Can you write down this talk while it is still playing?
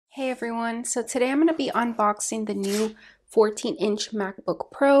everyone. So today I'm going to be unboxing the new 14-inch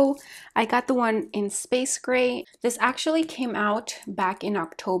MacBook Pro. I got the one in space gray. This actually came out back in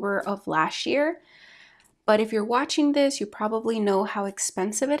October of last year, but if you're watching this, you probably know how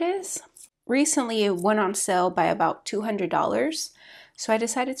expensive it is. Recently it went on sale by about $200, so I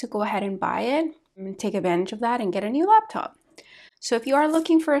decided to go ahead and buy it and take advantage of that and get a new laptop. So if you are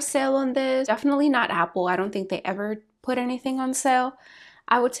looking for a sale on this, definitely not Apple. I don't think they ever put anything on sale.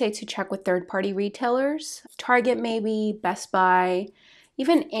 I would say to check with third-party retailers, Target maybe, Best Buy,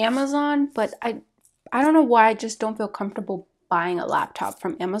 even Amazon, but I don't know why I just don't feel comfortable buying a laptop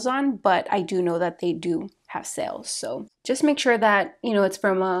from Amazon, but I do know that they do have sales. So just make sure that, it's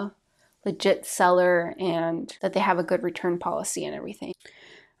from a legit seller and that they have a good return policy and everything.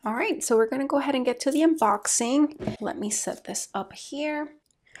 All right, so we're gonna go ahead and get to the unboxing. Let me set this up here.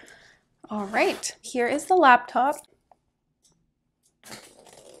 All right, here is the laptop.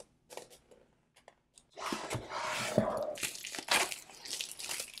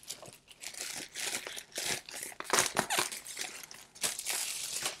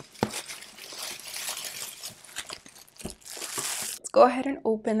 Let's go ahead and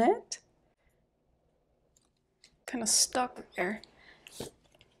open it. Kind of stuck there.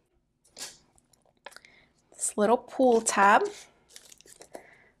 This little pull tab.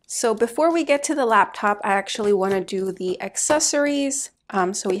 So before we get to the laptop, I actually want to do the accessories.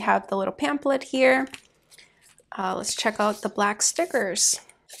 So we have the little pamphlet here. Let's check out the black stickers.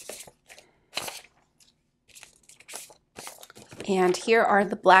 And here are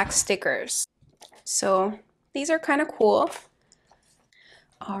the black stickers. So these are kind of cool.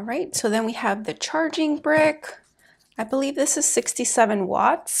 All right, so then we have the charging brick. I believe this is 67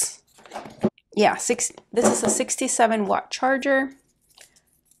 watts. Yeah, this is a 67 watt charger.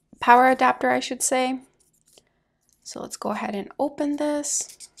 Power adapter, I should say. So let's go ahead and open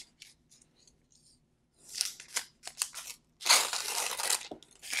this.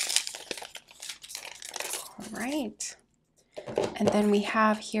 All right. And then we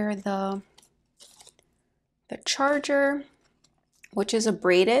have here the charger, which is a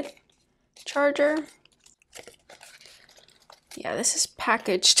braided charger. Yeah, this is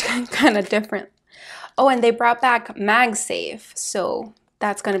packaged kind of different. Oh, and they brought back MagSafe, so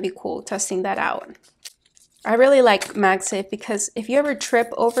that's going to be cool, testing that out. I really like MagSafe because if you ever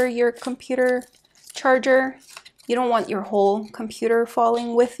trip over your computer charger, you don't want your whole computer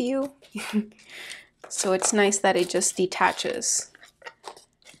falling with you. So it's nice that it just detaches.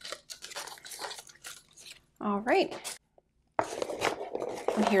 All right.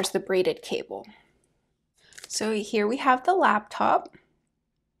 And here's the braided cable. So here we have the laptop.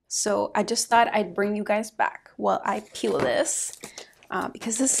 So I just thought I'd bring you guys back while I peel this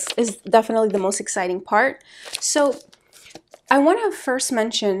because this is definitely the most exciting part. So I want to first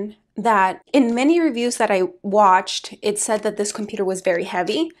mention that in many reviews that I watched, it said that this computer was very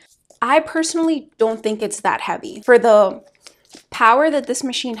heavy. I personally don't think it's that heavy. For the power that this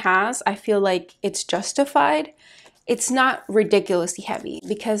machine has, I feel like it's justified. It's not ridiculously heavy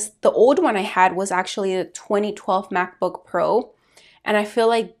because the old one I had was actually a 2012 MacBook Pro, and I feel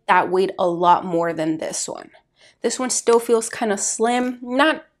like that weighed a lot more than this one. This one still feels kind of slim,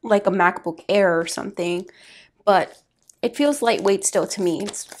 not like a MacBook Air or something, but it feels lightweight still to me.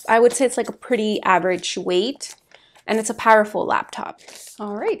 I would say it's like a pretty average weight, and it's a powerful laptop.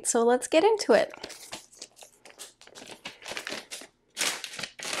 All right, so let's get into it.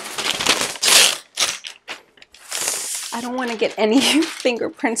 I don't want to get any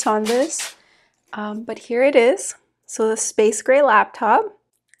fingerprints on this, but here it is. So the space gray laptop,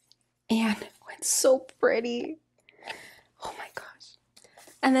 and it's so pretty. Oh my gosh.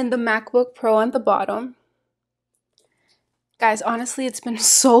 And then the MacBook Pro on the bottom. Guys, honestly, it's been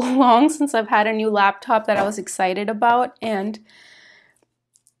so long since I've had a new laptop that I was excited about, and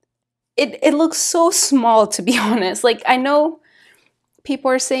it looks so small, to be honest. Like, I know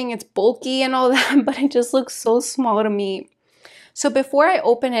people are saying it's bulky and all that, but it just looks so small to me. So before I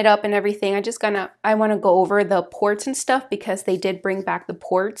open it up and everything, I want to go over the ports and stuff because they did bring back the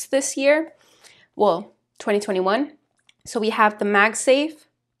ports this year. Well, 2021. So we have the MagSafe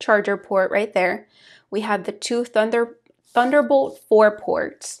charger port right there. We have the two Thunderbolt 4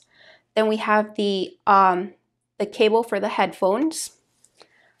 ports. Then we have the cable for the headphones.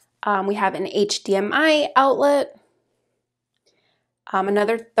 We have an HDMI outlet.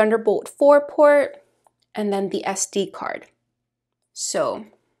 Another Thunderbolt 4 port, and then the SD card. So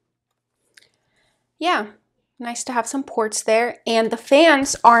yeah, nice to have some ports there. And the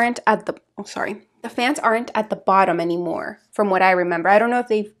fans aren't at the, the fans aren't at the bottom anymore from what I remember. I don't know if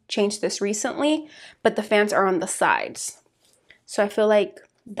they've changed this recently, but the fans are on the sides. So I feel like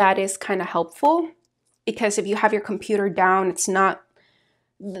that is kind of helpful, because if you have your computer down, it's not,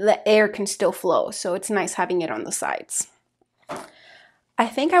 the air can still flow. So it's nice having it on the sides. I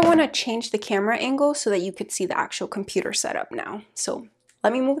think I want to change the camera angle so that you could see the actual computer setup now. So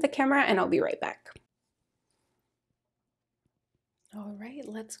let me move the camera and I'll be right back. All right,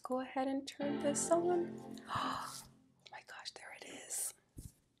 let's go ahead and turn this on. Oh my gosh, there it is.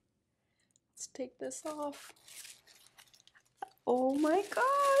 Let's take this off. Oh my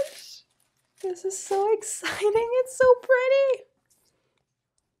gosh, this is so exciting. It's so pretty.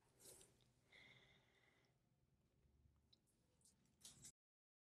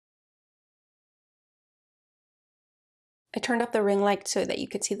 I turned up the ring light so that you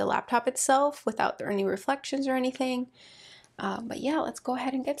could see the laptop itself without any reflections or anything. But yeah, let's go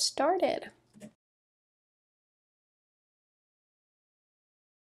ahead and get started.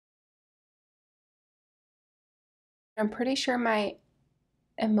 I'm pretty sure my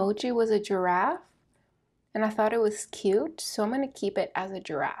emoji was a giraffe, and I thought it was cute, so I'm going to keep it as a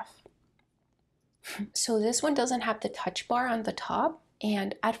giraffe. So this one doesn't have the touch bar on the top,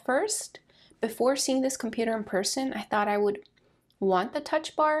 and at first, before seeing this computer in person, I thought I would want the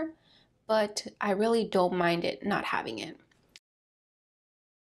touch bar, but I really don't mind it not having it.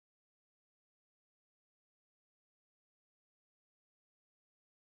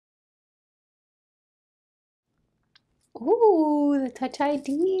 Ooh, the Touch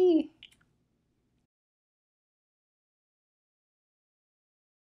ID.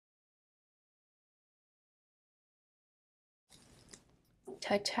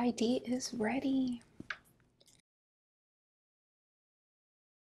 Touch ID is ready.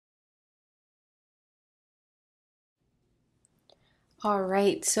 All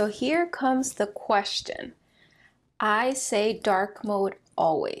right, so here comes the question. I say dark mode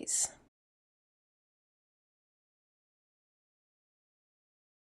always.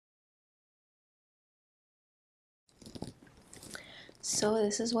 So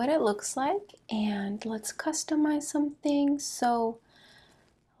this is what it looks like, and let's customize some things. So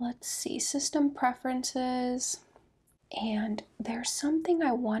let's see, system preferences, and there's something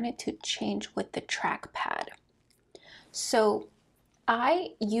I wanted to change with the trackpad. So I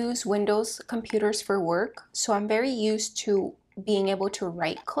use Windows computers for work, so I'm very used to being able to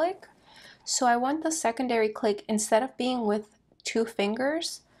right click. So I want the secondary click, instead of being with 2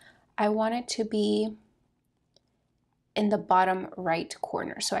 fingers, I want it to be in the bottom right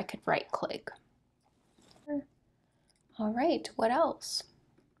corner so I could right click. All right, what else?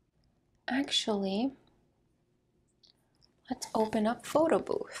 Actually, let's open up Photo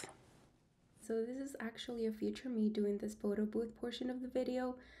Booth. So this is actually a future me doing this photo booth portion of the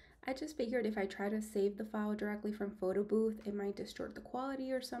video. I just figured if I try to save the file directly from photo booth, it might distort the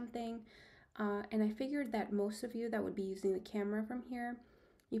quality or something. And I figured that most of you that would be using the camera from here,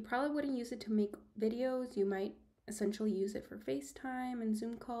 you probably wouldn't use it to make videos. You might essentially use it for FaceTime and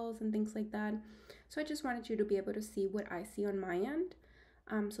Zoom calls and things like that. So I just wanted you to be able to see what I see on my end.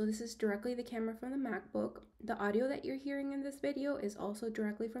 So this is directly the camera from the MacBook. The audio that you're hearing in this video is also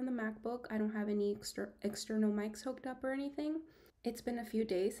directly from the MacBook. I don't have any external mics hooked up or anything. It's been a few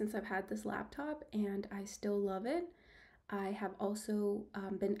days since I've had this laptop and I still love it. I have also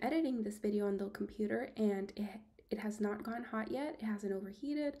been editing this video on the computer, and it has not gone hot yet. It hasn't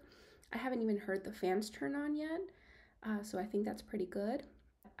overheated. I haven't even heard the fans turn on yet. So I think that's pretty good.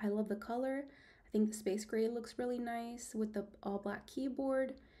 I love the color. I think the space gray looks really nice with the all black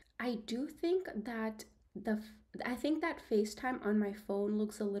keyboard. I do think that I think that FaceTime on my phone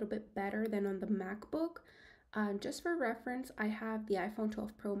looks a little bit better than on the MacBook. Just for reference, I have the iPhone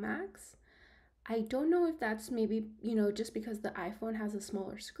 12 Pro Max. I don't know if that's maybe, just because the iPhone has a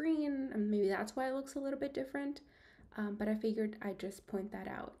smaller screen, and maybe that's why it looks a little bit different. But I figured I'd just point that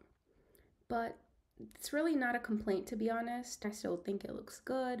out. But it's really not a complaint, to be honest. I still think it looks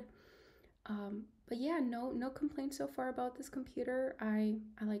good. But yeah, no complaints so far about this computer. I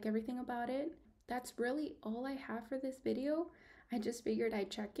like everything about it. That's really all I have for this video. I just figured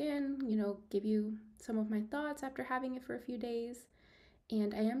I'd check in, give you some of my thoughts after having it for a few days.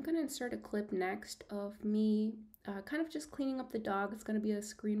 And I am going to insert a clip next of me kind of just cleaning up the dog. It's going to be a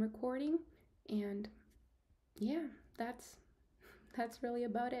screen recording. And yeah, that's really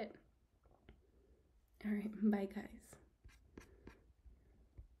about it. All right, bye guys.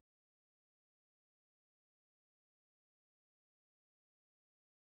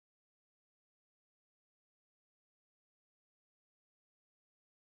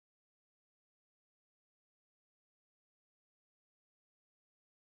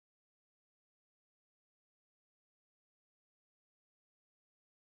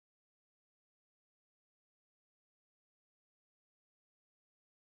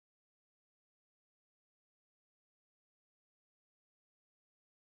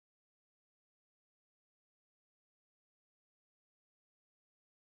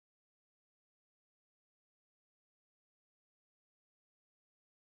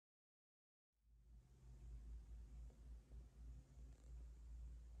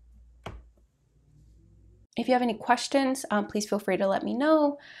 If you have any questions, please feel free to let me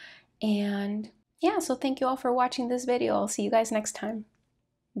know. And yeah, so thank you all for watching this video. I'll see you guys next time.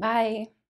 Bye.